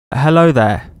Hello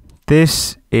there,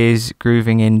 this is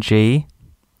Grooving in G,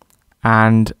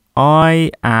 and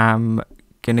I am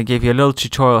going to give you a little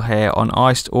tutorial here on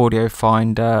Iced Audio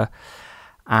Finder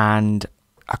and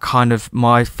a kind of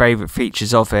my favourite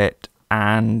features of it,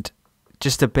 and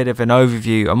just a bit of an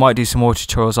overview. I might do some more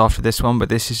tutorials after this one, but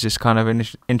this is just kind of an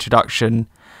introduction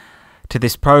to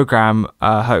this program,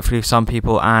 hopefully for some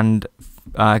people, and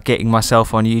getting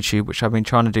myself on YouTube, which I've been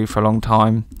trying to do for a long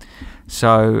time.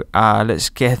 So let's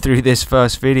get through this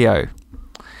first video.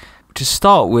 To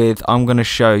start with, I'm going to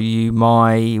show you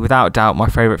without doubt, my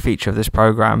favourite feature of this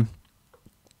program,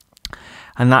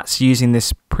 and that's using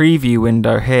this preview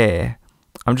window here.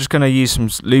 I'm just going to use some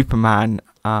Looperman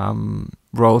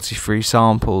royalty-free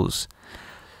samples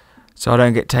so I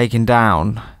don't get taken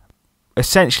down.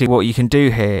 Essentially what you can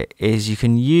do here is you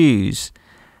can use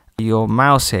your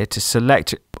mouse here to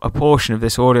select a portion of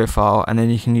this audio file, and then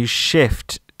you can use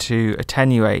Shift to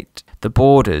attenuate the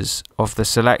borders of the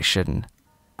selection,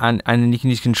 and then you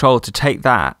can use Ctrl to take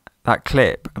that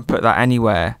clip and put that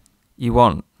anywhere you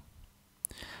want.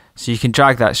 So you can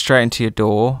drag that straight into your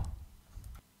DAW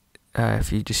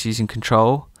if you're just using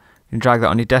Ctrl. You can drag that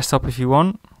on your desktop if you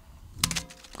want.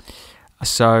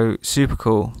 So super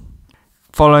cool.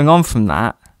 Following on from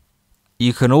that,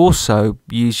 you can also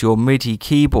use your MIDI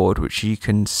keyboard, which you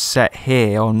can set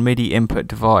here on MIDI input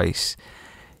device.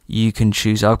 You can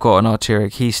choose, I've got an arterial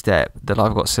key step that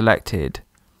I've got selected,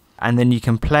 and then you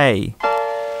can play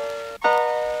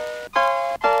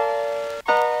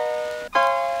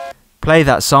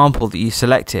that sample that you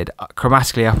selected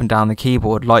chromatically up and down the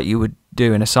keyboard like you would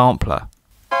do in a sampler.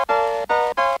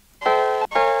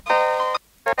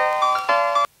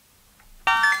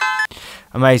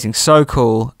 Amazing, so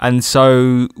cool. And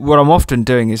so what I'm often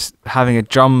doing is having a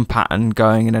drum pattern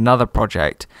going in another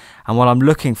project, and while I'm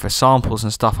looking for samples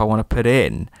and stuff I want to put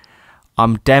in,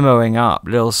 I'm demoing up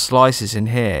little slices in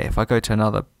here. If I go to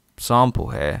another sample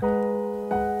here,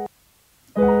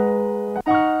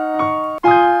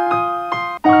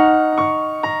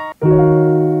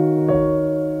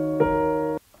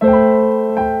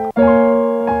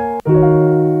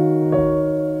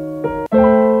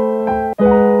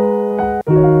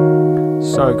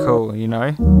 so cool, you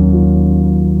know.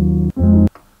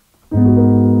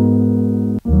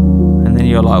 And then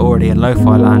you're like already in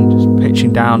lo-fi land, just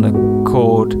pitching down the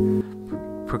chord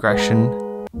progression,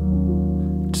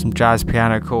 some jazz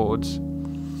piano chords,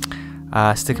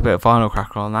 stick a bit of vinyl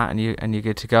crackle on that, and you're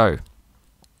good to go.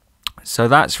 So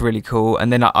that's really cool.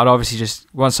 And then I'd obviously just,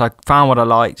 once I found what I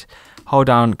liked, hold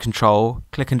down Control,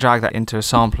 click and drag that into a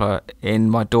sampler in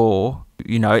my DAW.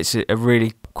 You know, it's a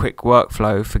really quick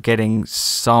workflow for getting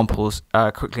samples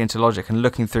quickly into Logic and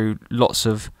looking through lots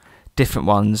of different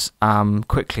ones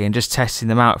quickly and just testing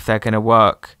them out if they're going to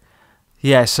work.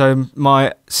 Yeah, so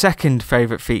my second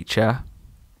favourite feature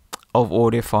of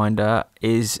Audio Finder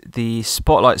is the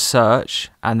Spotlight search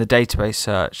and the database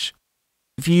search.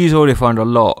 If you use Audio Finder a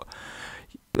lot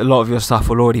of your stuff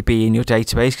will already be in your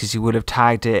database because you would have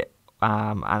tagged it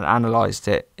and analysed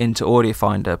it into Audio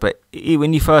Finder. But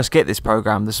when you first get this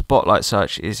program, the Spotlight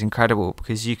search is incredible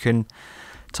because you can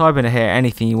type in here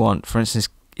anything you want. For instance,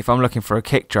 if I'm looking for a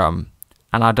kick drum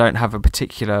and I don't have a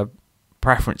particular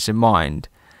preference in mind,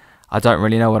 I don't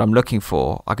really know what I'm looking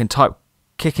for, I can type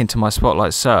kick into my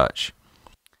Spotlight search,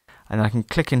 and I can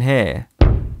click in here,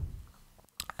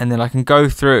 and then I can go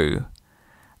through.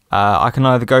 I can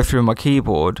either go through my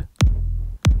keyboard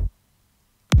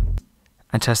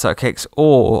and test out kicks,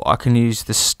 or I can use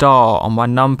the star on my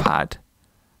numpad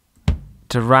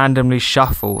to randomly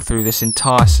shuffle through this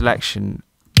entire selection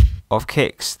of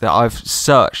kicks that I've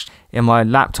searched in my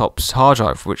laptop's hard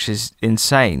drive, which is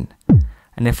insane.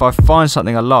 And if I find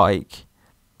something I like,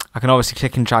 I can obviously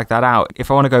click and drag that out.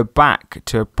 If I want to go back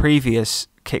to a previous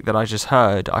kick that I just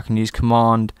heard, I can use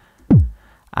Command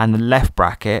and the left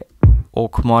bracket, or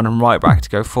Command and right bracket to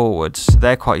go forwards. So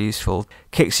they're quite useful.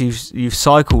 Kicks you've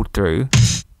cycled through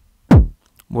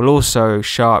will also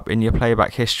show up in your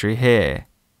playback history here.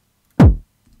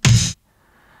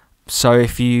 So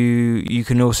if you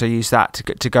can also use that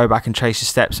to go back and trace your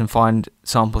steps and find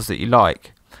samples that you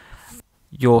like.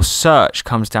 Your search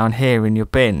comes down here in your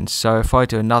bin. So if I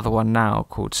do another one now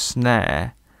called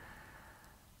snare,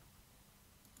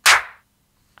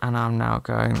 and I'm now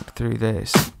going through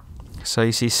this. So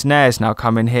you see snares now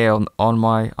come in here in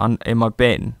my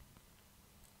bin,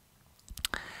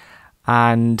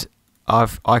 and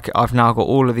I've now got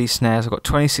all of these snares. I've got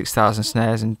 26,000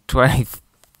 snares and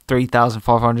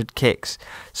 23,500 kicks.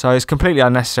 So it's completely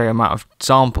unnecessary amount of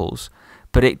samples,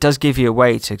 but it does give you a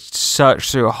way to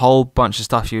search through a whole bunch of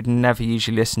stuff you would never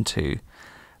usually listen to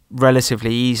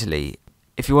relatively easily.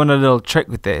 if you want a little trick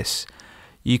with this,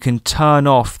 you can turn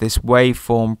off this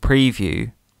waveform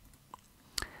preview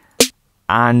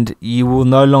and you will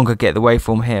no longer get the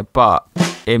waveform here, but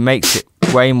it makes it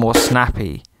way more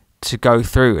snappy to go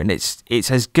through, and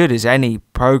it's as good as any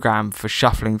program for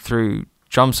shuffling through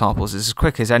drum samples. It's as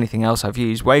quick as anything else I've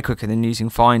used, way quicker than using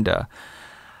Finder.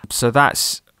 So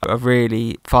that's a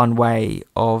really fun way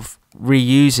of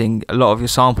reusing a lot of your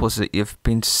samples that you've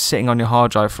been sitting on your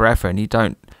hard drive forever, and you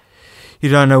don't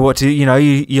know what to,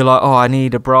 you're like, oh, I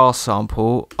need a brass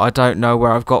sample, I don't know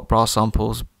where I've got brass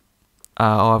samples,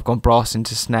 or I've gone brass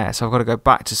into snare, so I've got to go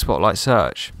back to Spotlight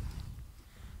Search.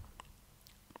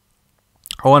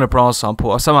 I want a brass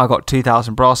sample. Somehow I got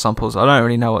 2,000 brass samples. I don't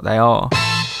really know what they are,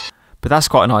 but that's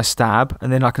quite a nice stab.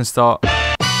 And then I can start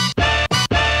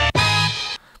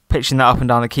pitching that up and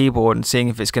down the keyboard and seeing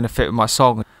if it's going to fit with my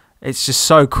song. It's just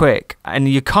so quick, and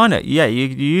you're you're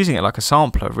using it like a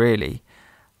sampler really,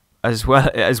 as well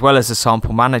as a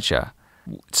sample manager.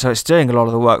 So it's doing a lot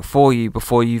of the work for you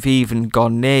before you've even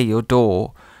gone near your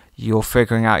door. You're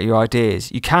figuring out your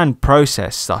ideas. You can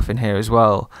process stuff in here as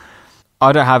well.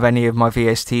 I don't have any of my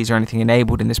VSTs or anything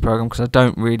enabled in this program because I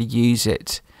don't really use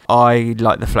it. I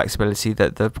like the flexibility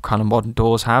that the kind of modern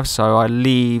DAWs have, so I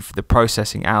leave the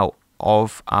processing out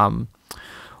of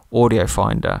Audio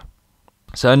Finder.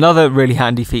 So another really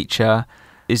handy feature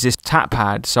is this tap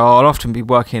pad. So I'll often be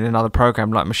working in another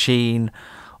program like Machine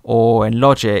or in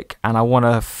Logic, and I want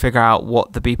to figure out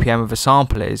what the BPM of a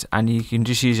sample is, and you can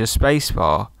just use your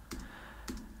spacebar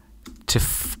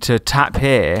to tap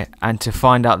here and to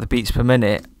find out the beats per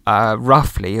minute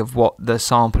roughly of what the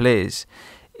sample is.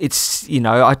 It's,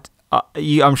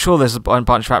 I'm sure there's a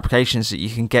bunch of applications that you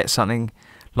can get something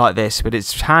like this, but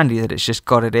it's handy that it's just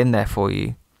got it in there for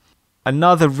you.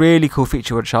 Another really cool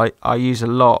feature which I use a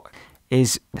lot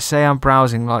is, say I'm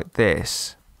browsing like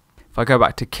this, if I go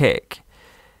back to kick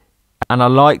and I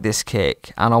like this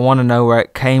kick and I want to know where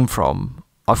it came from,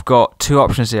 I've got two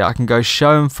options here. I can go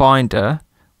show in Finder,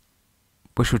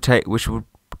 which will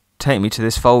take me to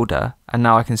this folder, and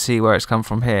now I can see where it's come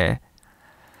from here.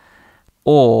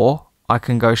 Or I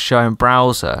can go show in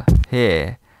browser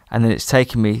here, and then it's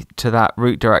taking me to that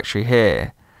root directory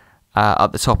here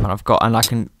at the top, and I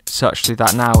can search through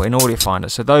that now in Audio Finder.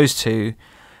 So those two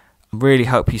really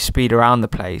help you speed around the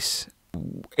place.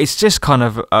 It's just kind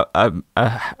of a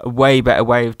way better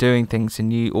way of doing things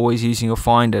than you always using your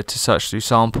Finder to search through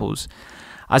samples.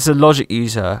 As a Logic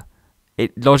user,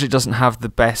 Logic doesn't have the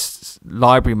best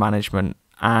library management,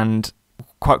 and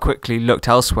quite quickly looked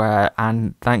elsewhere,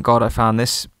 and thank God I found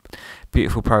this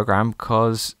beautiful program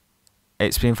because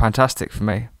it's been fantastic for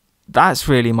me. That's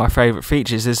really my favourite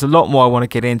features. There's a lot more I want to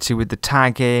get into with the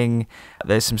tagging.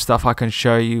 There's some stuff I can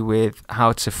show you with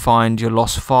how to find your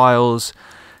lost files,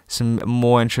 some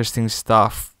more interesting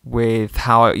stuff with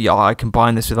how I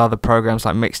combine this with other programs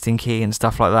like Mixed in Key and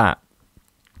stuff like that.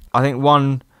 I think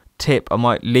one tip I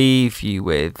might leave you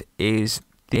with is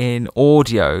in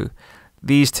audio,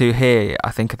 these two here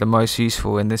I think are the most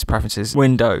useful in this preferences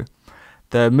window.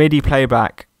 The MIDI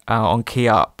playback on key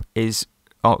up is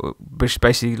which is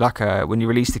basically like when you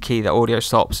release the key, the audio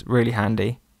stops, really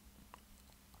handy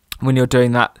when you're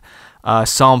doing that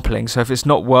sampling. So if it's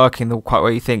not working quite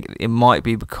where you think, it might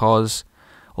be because,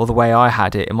 or the way I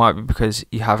had it, it might be because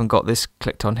you haven't got this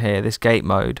clicked on here, this gate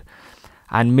mode.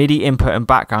 And MIDI input and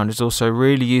background is also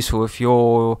really useful if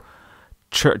you're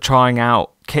trying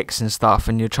out kicks and stuff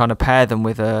and you're trying to pair them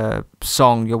with a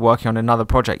song you're working on another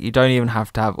project. You don't even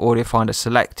have to have Audio Finder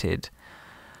selected.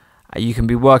 You can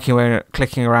be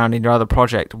clicking around in your other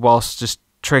project whilst just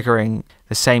triggering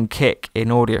the same kick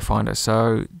in Audio Finder.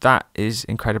 So that is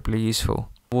incredibly useful.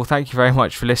 Well, thank you very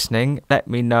much for listening. Let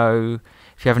me know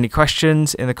if you have any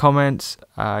questions in the comments.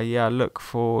 I look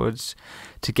forward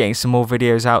to getting some more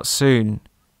videos out soon.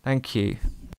 Thank you.